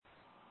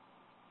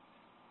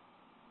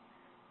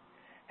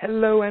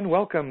Hello and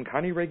welcome,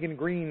 Connie Reagan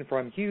Green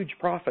from Huge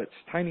Profits,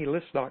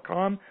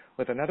 TinyList.com,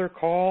 with another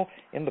call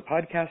in the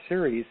podcast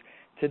series.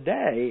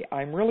 Today,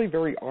 I'm really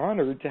very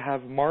honored to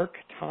have Mark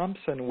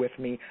Thompson with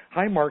me.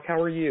 Hi, Mark. How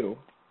are you?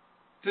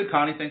 Good,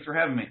 Connie. Thanks for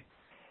having me.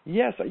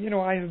 Yes,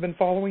 I have been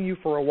following you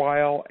for a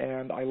while,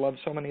 and I love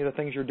so many of the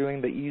things you're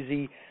doing. The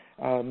Easy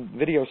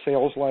video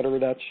sales letter,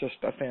 that's just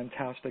a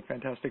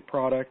fantastic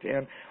product.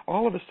 And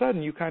all of a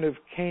sudden, you kind of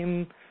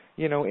came,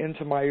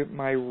 into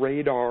my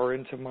radar,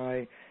 into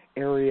my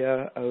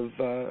area of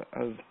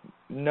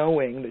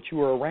knowing that you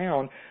were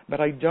around, but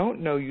I don't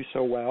know you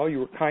so well. You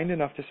were kind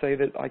enough to say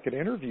that I could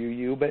interview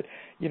you, but,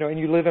 and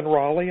you live in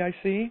Raleigh, I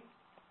see?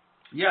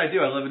 Yeah, I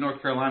do. I live in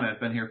North Carolina. I've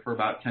been here for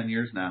about 10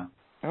 years now.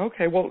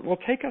 Okay, well,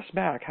 take us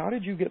back. How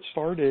did you get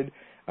started,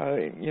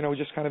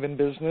 just kind of in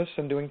business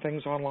and doing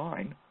things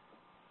online?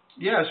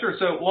 Yeah, sure.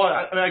 So,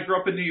 I grew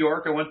up in New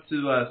York. I went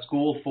to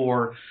school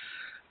for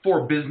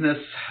business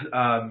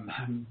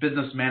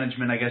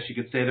management, I guess you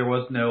could say. There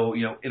was no,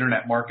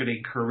 internet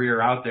marketing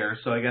career out there.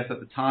 So I guess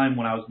at the time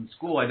when I was in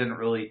school, I didn't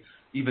really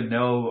even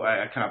know.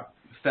 I kind of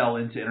fell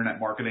into internet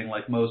marketing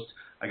like most,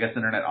 I guess,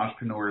 internet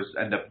entrepreneurs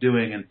end up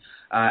doing. And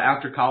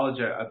after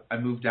college, I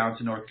moved down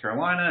to North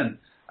Carolina, and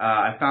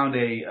I found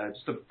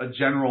just a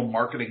general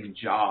marketing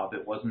job.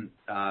 It wasn't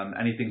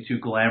anything too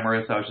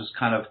glamorous. I was just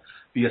kind of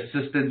the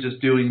assistant,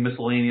 just doing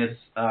miscellaneous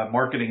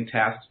marketing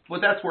tasks. But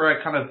that's where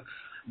I kind of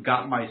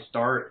got my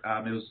start.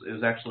 It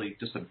was actually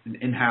just an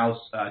in-house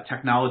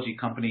technology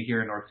company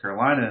here in North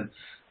Carolina, and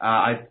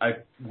I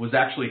was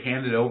actually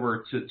handed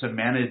over to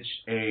manage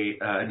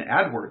an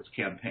AdWords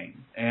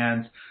campaign.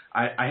 And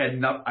I had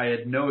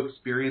no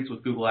experience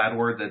with Google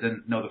AdWords. I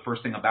didn't know the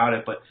first thing about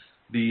it, but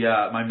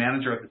my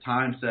manager at the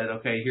time said,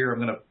 "Okay, here, I'm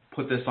going to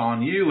put this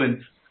on you,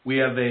 and we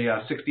have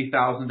a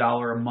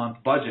 $60,000 a month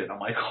budget." I'm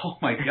like, "Oh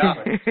my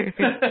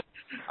God."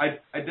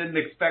 I didn't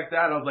expect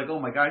that. I was like, "Oh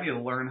my God, I need to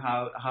learn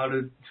how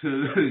to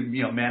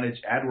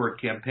manage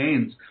AdWords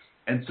campaigns."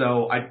 And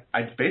so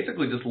I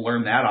basically just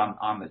learned that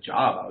on the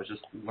job. I was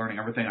just learning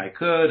everything I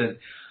could, and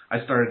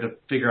I started to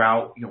figure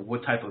out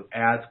what type of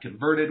ads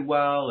converted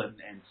well and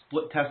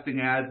split testing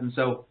ads. And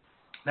so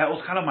that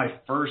was kind of my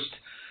first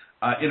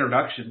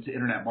introduction to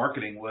internet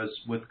marketing, was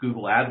with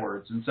Google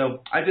AdWords. And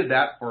so I did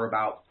that for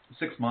about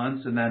 6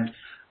 months, and then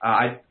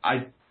I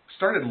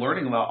started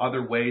learning about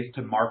other ways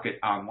to market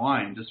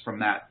online. Just from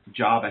that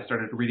job, I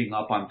started reading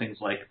up on things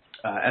like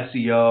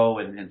SEO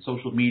and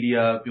social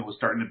media. It was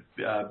starting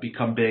to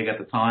become big at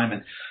the time,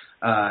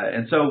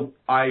 and so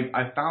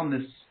I found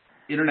this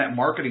internet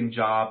marketing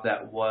job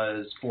that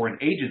was for an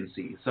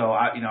agency. So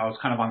I was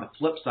kind of on the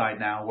flip side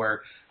now,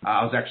 where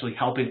I was actually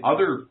helping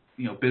other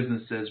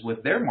businesses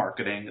with their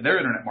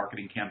internet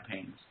marketing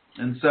campaigns.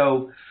 And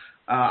so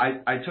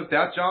I took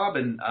that job,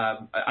 and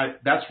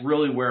that's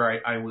really where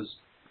I was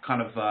kind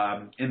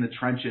of in the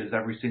trenches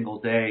every single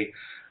day,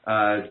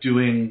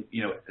 doing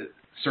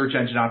search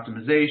engine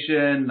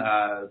optimization,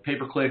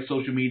 pay-per-click,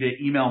 social media,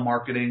 email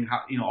marketing,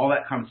 all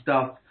that kind of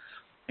stuff.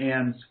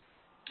 And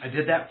I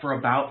did that for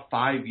about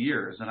 5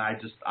 years, and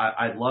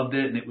I loved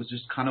it. And it was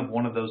just kind of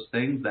one of those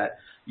things that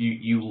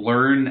you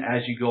learn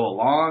as you go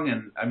along.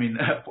 And I mean,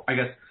 I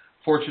guess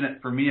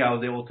fortunate for me, I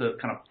was able to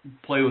kind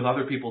of play with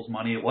other people's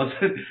money. It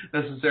wasn't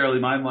necessarily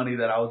my money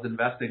that I was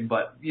investing,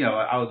 but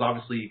I was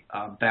obviously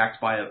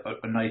backed by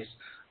a nice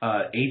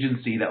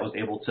agency that was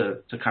able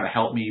to kind of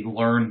help me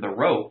learn the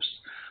ropes.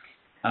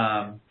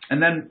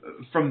 And then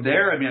from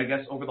there, I mean, I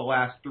guess over the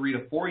last 3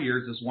 to 4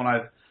 years is when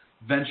I've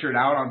ventured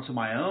out onto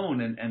my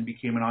own and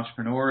became an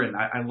entrepreneur, and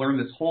I learned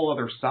this whole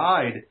other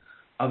side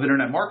of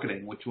internet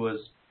marketing, which was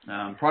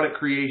product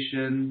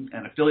creation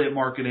and affiliate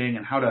marketing,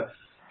 and how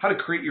to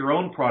create your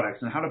own products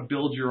and how to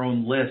build your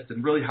own list,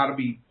 and really how to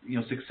be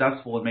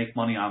successful and make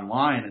money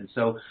online. And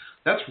so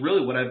that's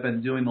really what I've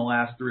been doing the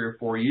last 3 or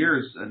 4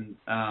 years. And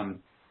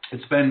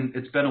it's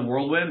been a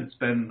whirlwind. It's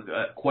been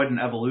quite an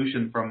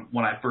evolution from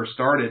when I first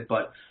started.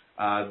 But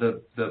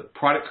the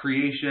product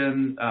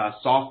creation,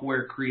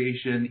 software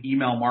creation,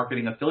 email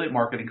marketing, affiliate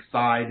marketing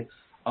side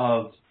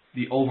of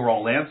the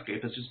overall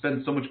landscape has just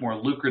been so much more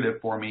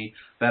lucrative for me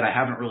that I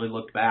haven't really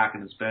looked back,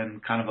 and it's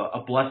been kind of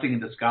a blessing in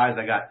disguise.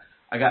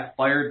 I got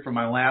fired from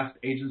my last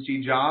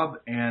agency job,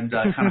 and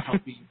kind of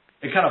helped me.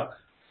 It kind of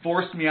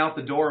forced me out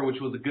the door,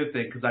 which was a good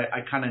thing, because I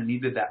kind of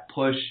needed that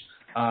push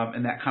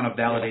and that kind of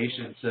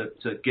validation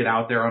to get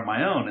out there on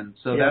my own. And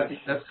so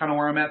that's kind of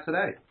where I'm at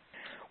today.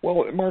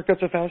 Well, Mark,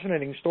 that's a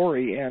fascinating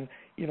story, and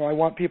I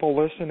want people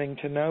listening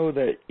to know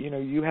that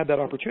you had that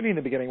opportunity in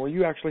the beginning where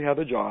you actually had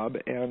a job,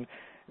 and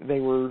they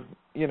were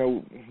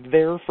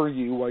there for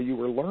you while you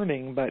were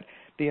learning. But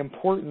the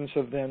importance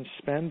of then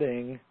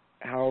spending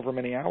however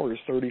many hours,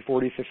 30,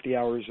 40, 50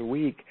 hours a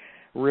week,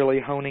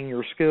 really honing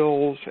your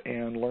skills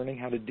and learning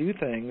how to do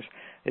things,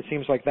 it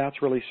seems like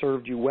that's really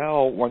served you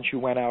well once you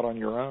went out on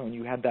your own.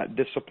 You had that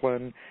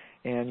discipline,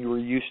 and you were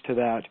used to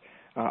that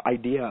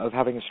idea of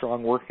having a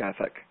strong work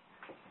ethic.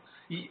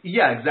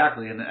 Yeah,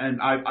 exactly. And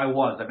I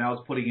was. I mean, I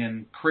was putting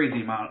in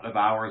crazy amount of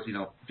hours,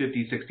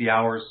 50, 60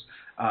 hours,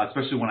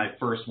 especially when I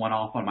first went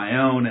off on my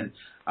own. And,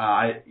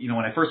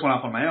 when I first went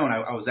off on my own,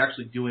 I was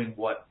actually doing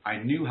what I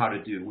knew how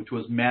to do, which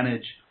was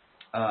manage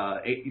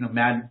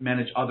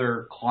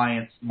other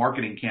clients'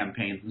 marketing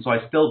campaigns. And so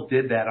I still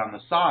did that on the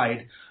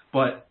side,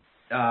 but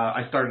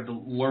I started to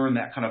learn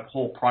that kind of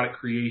whole product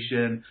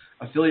creation,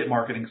 affiliate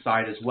marketing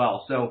side as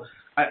well. So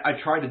I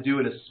try to do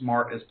it as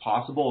smart as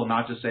possible and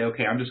not just say,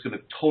 okay, I'm just going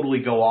to totally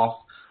go off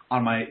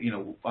on my,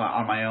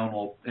 on my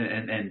own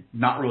and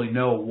not really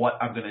know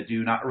what I'm going to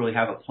do, not really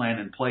have a plan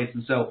in place.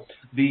 And so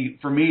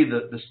for me,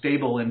 the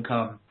stable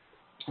income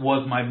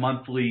was my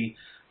monthly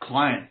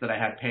clients that I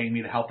had paying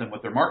me to help them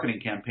with their marketing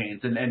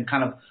campaigns. And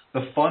kind of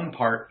the fun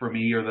part for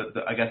me, or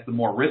I guess the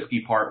more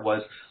risky part,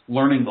 was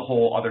learning the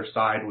whole other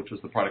side, which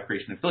was the product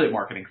creation affiliate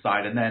marketing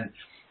side. And then,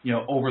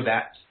 over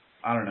that,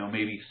 I don't know,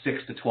 maybe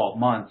 6 to 12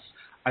 months,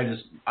 I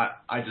just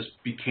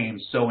became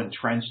so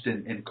entrenched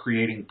in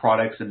creating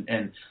products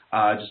and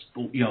just,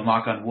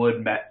 knock on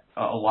wood, met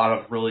a lot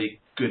of really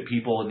good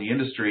people in the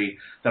industry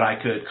that I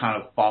could kind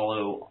of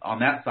follow on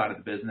that side of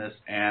the business,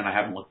 and I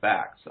haven't looked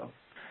back. So.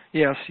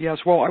 Yes.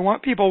 Well, I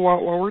want people,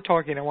 while we're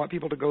talking, I want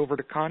people to go over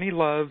to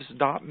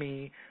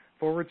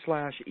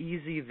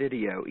ConnieLoves.me/easy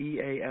video,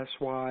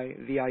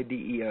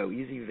 EASYVIDEO,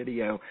 easy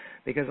video,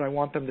 because I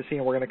want them to see,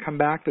 and we're going to come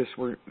back to this.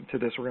 We're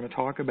going to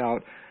talk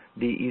about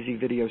the easy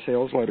video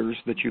sales letters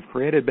that you've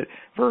created. But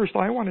first,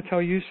 I want to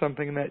tell you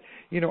something that,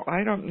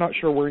 I'm not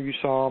sure where you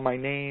saw my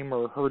name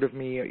or heard of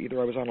me. Either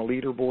I was on a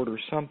leaderboard or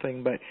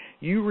something, but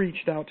you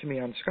reached out to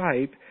me on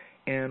Skype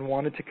and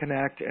wanted to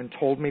connect and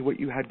told me what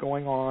you had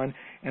going on,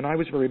 and I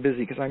was very busy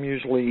because I'm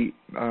usually,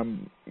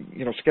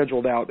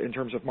 scheduled out in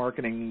terms of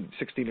marketing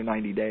 60 to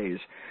 90 days.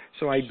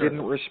 So I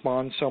didn't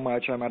respond so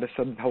much. I might have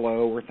said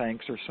hello or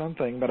thanks or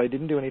something, but I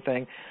didn't do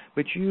anything.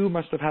 But you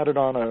must have had it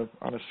on a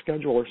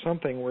schedule or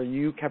something where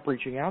you kept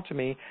reaching out to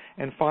me,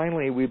 and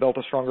finally we built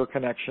a stronger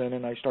connection,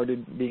 and I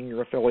started being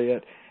your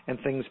affiliate, and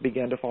things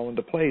began to fall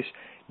into place.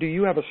 Do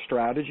you have a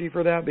strategy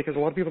for that? Because a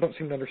lot of people don't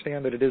seem to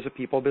understand that it is a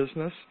people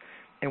business,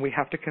 and we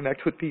have to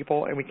connect with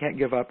people, and we can't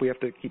give up. We have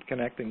to keep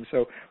connecting.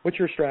 So what's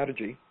your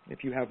strategy,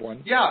 if you have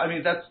one? Yeah, I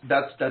mean,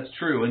 that's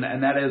true, and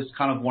that is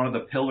kind of one of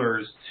the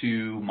pillars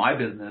to my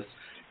business.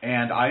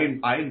 And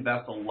I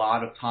invest a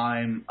lot of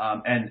time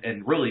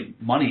and really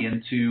money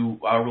into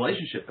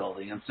relationship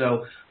building. And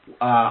so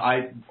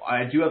I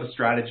do have a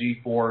strategy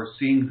for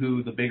seeing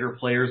who the bigger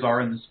players are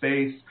in the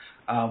space.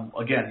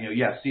 Again,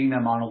 seeing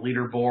them on a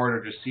leaderboard,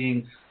 or just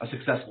seeing a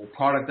successful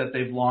product that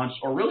they've launched,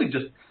 or really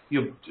just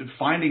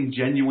finding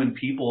genuine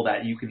people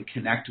that you can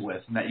connect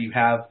with and that you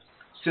have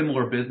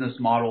similar business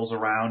models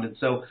around. And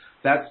so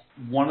that's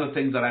one of the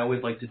things that I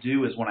always like to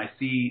do, is when I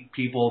see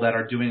people that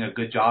are doing a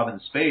good job in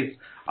space,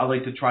 I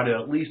like to try to,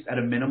 at least at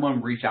a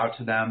minimum, reach out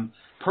to them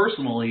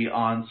personally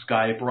on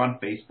Skype or on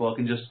Facebook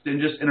and just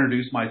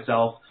introduce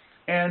myself.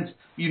 And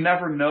you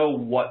never know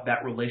what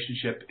that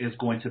relationship is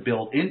going to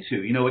build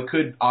into. It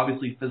could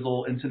obviously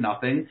fizzle into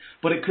nothing,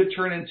 but it could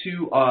turn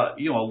into a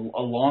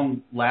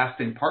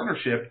long-lasting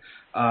partnership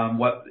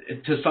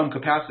to some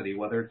capacity,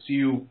 whether it's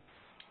you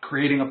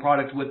creating a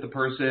product with the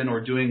person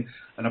or doing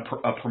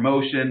a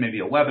promotion, maybe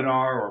a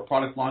webinar or a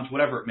product launch,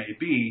 whatever it may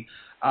be.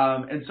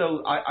 And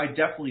so I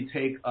definitely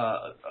take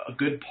a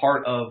good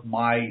part of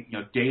my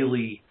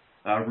daily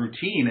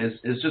routine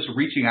is just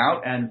reaching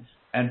out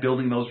and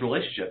building those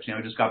relationships.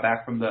 I just got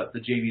back from the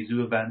JV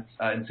Zoo event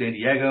in San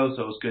Diego,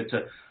 so it was good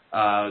to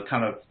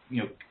kind of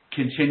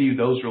continue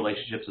those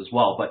relationships as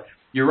well. But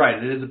you're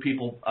right, it is a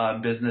people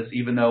business.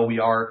 Even though we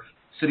are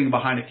sitting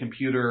behind a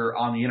computer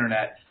on the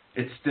internet,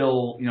 it's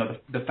still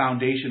the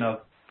foundation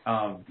of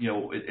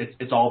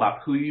it's all about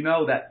who you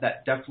know. That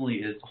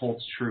definitely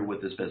holds true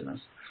with this business.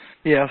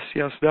 Yes,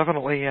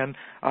 definitely. And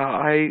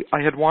I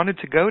had wanted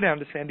to go down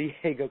to San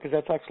Diego because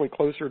that's actually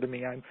closer to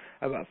me. I'm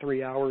about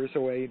 3 hours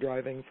away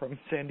driving from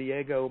San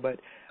Diego, but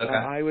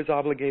I was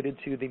obligated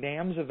to the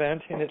NAMS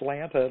event in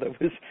Atlanta that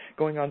was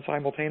going on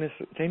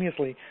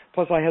simultaneously.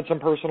 Plus, I had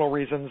some personal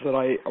reasons that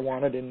I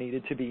wanted and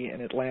needed to be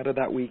in Atlanta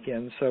that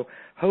weekend. So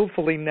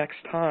hopefully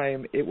next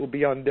time it will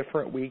be on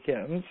different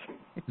weekends.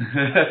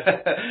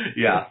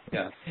 Yeah.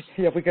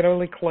 If we can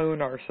only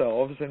clone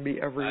ourselves and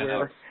be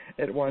everywhere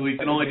at once. We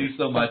can only do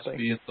so much,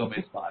 be in so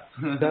many spots.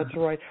 That's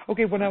right.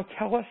 Okay, well now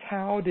tell us,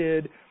 how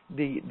did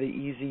the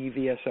Easy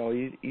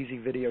VSL, Easy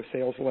Video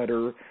Sales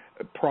Letter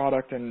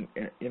product and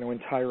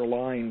entire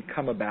line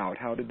come about?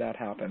 How did that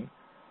happen?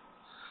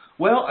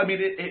 Well, I mean,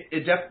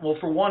 well,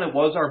 for one, it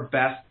was our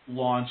best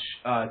launch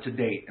to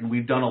date, and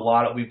we've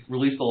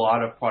released a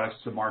lot of products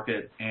to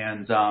market,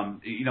 and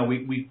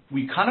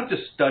we kind of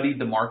just studied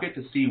the market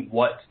to see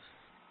what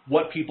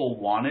people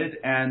wanted,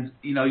 and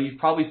you've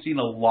probably seen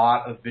a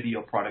lot of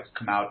video products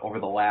come out over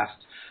the last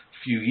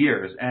few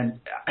years, and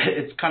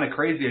it's kind of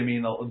crazy. I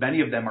mean,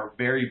 many of them are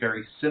very,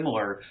 very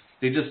similar.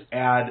 They just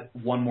add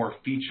one more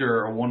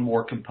feature or one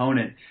more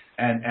component,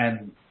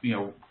 and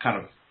kind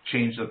of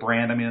change the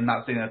brand. I mean, I'm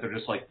not saying that they're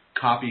just like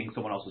copying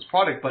someone else's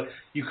product, but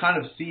you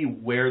kind of see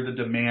where the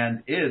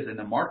demand is in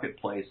the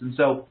marketplace. And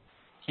so,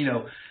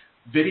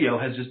 video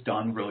has just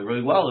done really,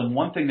 really well. And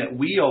one thing that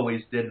we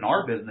always did in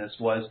our business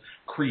was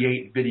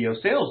create video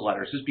sales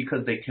letters, just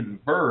because they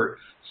convert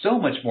so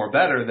much more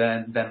better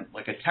than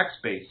like a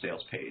text-based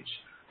sales page.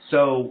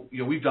 So,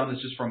 we've done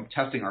this just from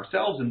testing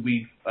ourselves, and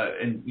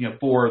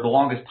for the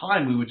longest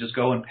time, we would just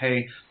go and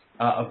pay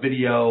a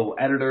video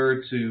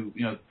editor to,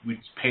 we'd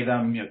pay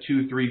them,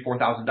 $2,000, $3,000,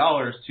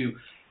 $4,000 to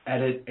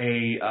edit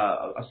a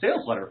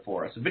sales letter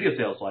for us, a video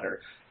sales letter.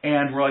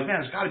 And we're like,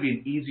 man, there's got to be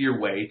an easier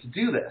way to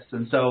do this.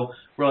 And so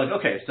we're like,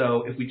 okay,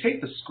 so if we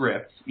take the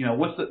script,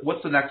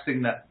 what's the next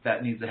thing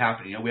that needs to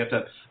happen? We have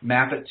to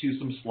map it to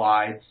some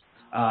slides,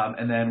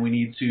 and then we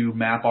need to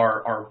map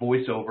our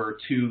voiceover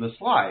to the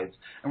slides.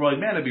 And we're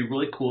like, man, it'd be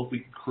really cool if we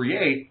could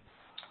create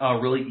a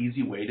really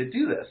easy way to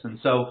do this. And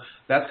so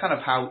that's kind of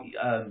how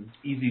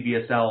Easy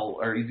VSL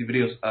or Easy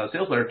Video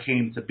Sales Letter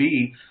came to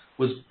be,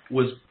 was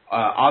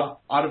out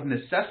of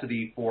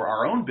necessity for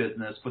our own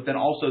business, but then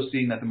also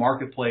seeing that the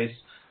marketplace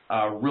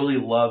really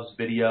loves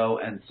video,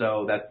 and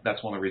so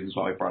that's one of the reasons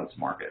why we brought it to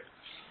market.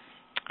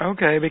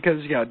 Okay,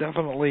 because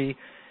definitely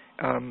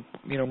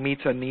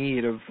meets a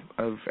need of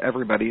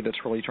everybody that's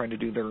really trying to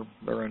do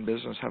their own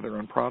business, have their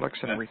own products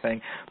and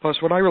everything.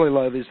 Plus, what I really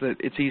love is that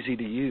it's easy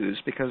to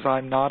use, because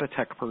I'm not a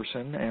tech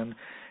person and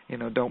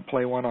don't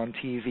play one on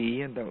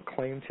TV and don't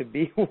claim to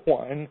be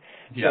one.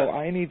 So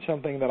I need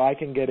something that I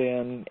can get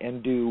in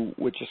and do,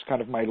 which is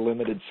kind of my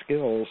limited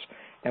skills,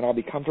 and I'll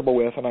be comfortable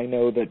with, and I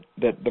know that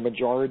the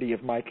majority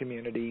of my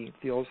community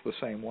feels the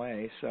same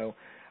way. So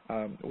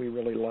we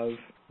really love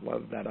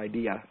that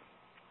idea.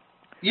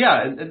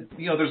 Yeah, and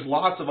there's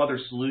lots of other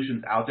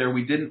solutions out there.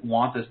 We didn't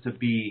want this to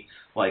be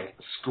like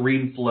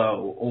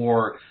ScreenFlow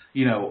or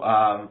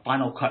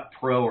Final Cut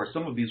Pro or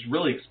some of these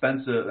really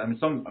expensive.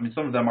 Some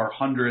of them are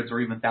hundreds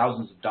or even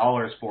thousands of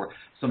dollars for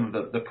some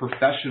of the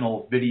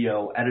professional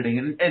video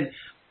editing, and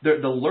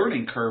the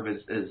learning curve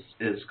is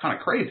kind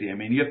of crazy.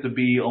 You have to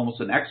be almost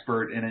an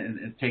expert in it, and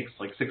it takes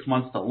like 6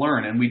 months to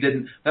learn. And we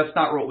didn't. That's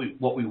not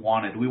what we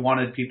wanted. We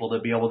wanted people to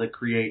be able to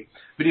create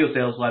video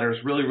sales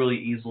letters really, really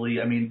easily.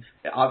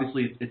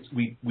 Obviously,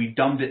 we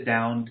dumbed it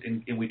down,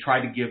 and we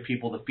tried to give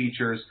people the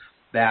features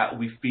that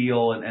we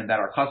feel and that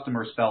our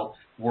customers felt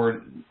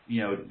were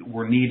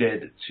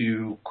needed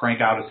to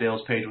crank out a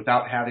sales page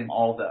without having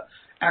all the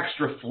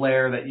extra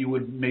flair that you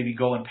would maybe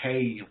go and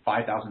pay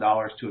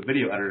 $5,000 to a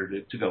video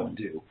editor to go and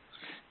do.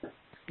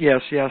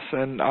 Yes,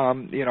 and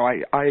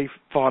I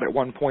thought at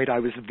one point I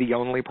was the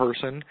only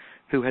person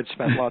who had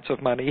spent lots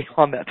of money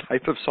on that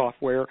type of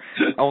software,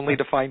 only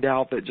to find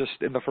out that just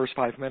in the first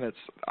 5 minutes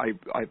I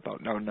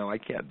thought, no, I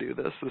can't do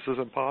this. This is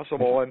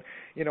impossible. And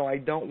I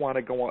don't want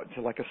to go on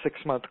to like a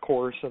 6-month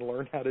course and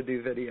learn how to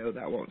do video.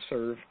 That won't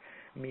serve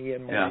me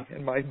and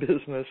my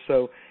business.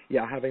 So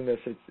having this,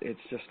 it's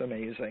just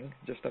amazing.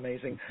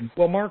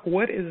 Well, Mark,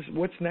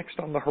 what's next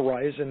on the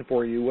horizon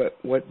for you?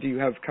 What do you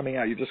have coming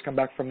out? You just come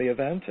back from the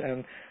event,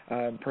 and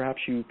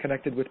perhaps you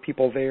connected with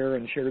people there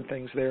and shared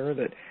things there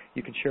that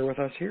you can share with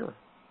us here.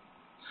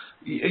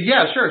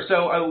 Yeah, sure.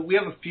 So we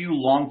have a few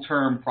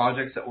long-term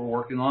projects that we're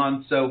working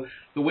on. So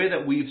the way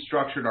that we've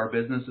structured our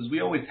business is we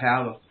always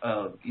have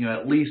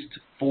at least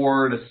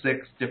 4 to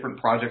 6 different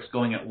projects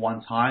going at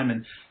one time.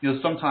 And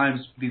sometimes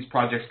these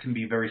projects can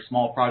be very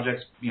small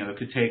projects. It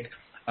could take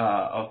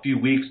a few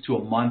weeks to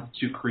a month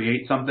to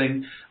create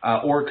something,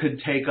 or it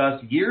could take us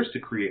years to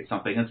create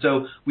something. And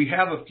so we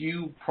have a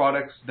few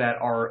products that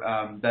are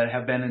that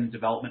have been in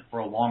development for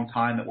a long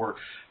time that we're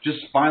just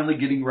finally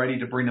getting ready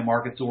to bring to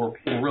market. So we're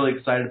really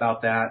excited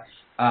about that.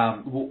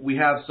 We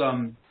have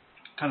some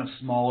kind of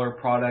smaller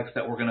products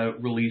that we're going to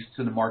release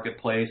to the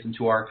marketplace and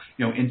to our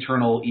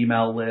internal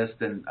email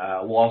list, and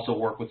we'll also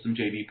work with some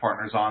JV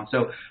partners on.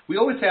 So we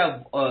always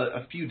have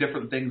a few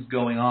different things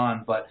going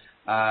on, but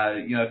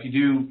if you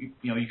do,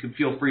 you can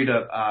feel free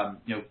to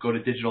go to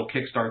Digital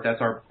Kickstart.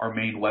 That's our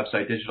main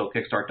website,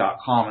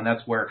 digitalkickstart.com, and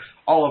that's where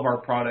all of our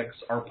products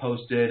are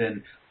posted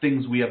and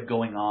things we have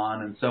going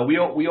on. And so we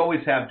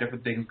always have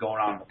different things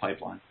going on in the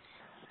pipeline.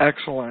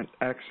 Excellent.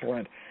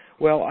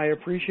 Well, I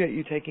appreciate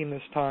you taking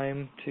this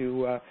time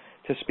to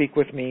speak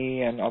with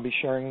me, and I'll be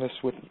sharing this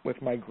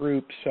with my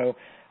group. So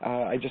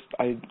I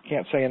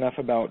can't say enough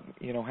about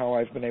how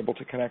I've been able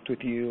to connect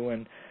with you,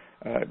 and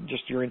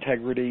just your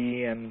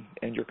integrity and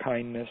your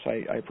kindness.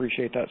 I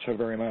appreciate that so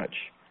very much.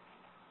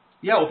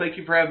 Yeah, well, thank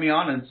you for having me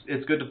on, and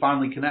it's good to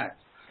finally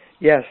connect.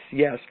 Yes.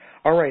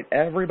 All right,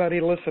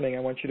 everybody listening, I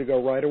want you to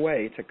go right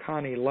away to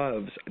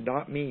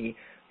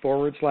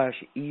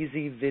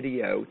ConnieLoves.me/easy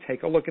video.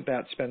 Take a look at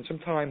that. Spend some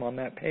time on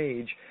that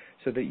page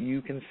so that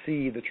you can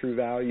see the true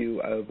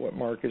value of what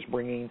Mark is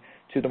bringing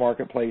to the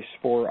marketplace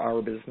for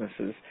our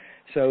businesses.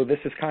 So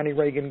this is Connie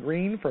Reagan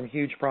Green from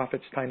Huge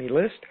Profits Tiny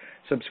List.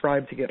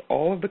 Subscribe to get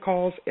all of the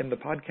calls in the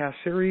podcast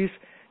series.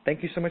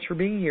 Thank you so much for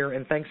being here,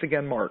 and thanks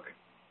again, Mark.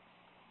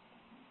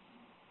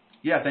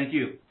 Yeah, thank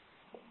you.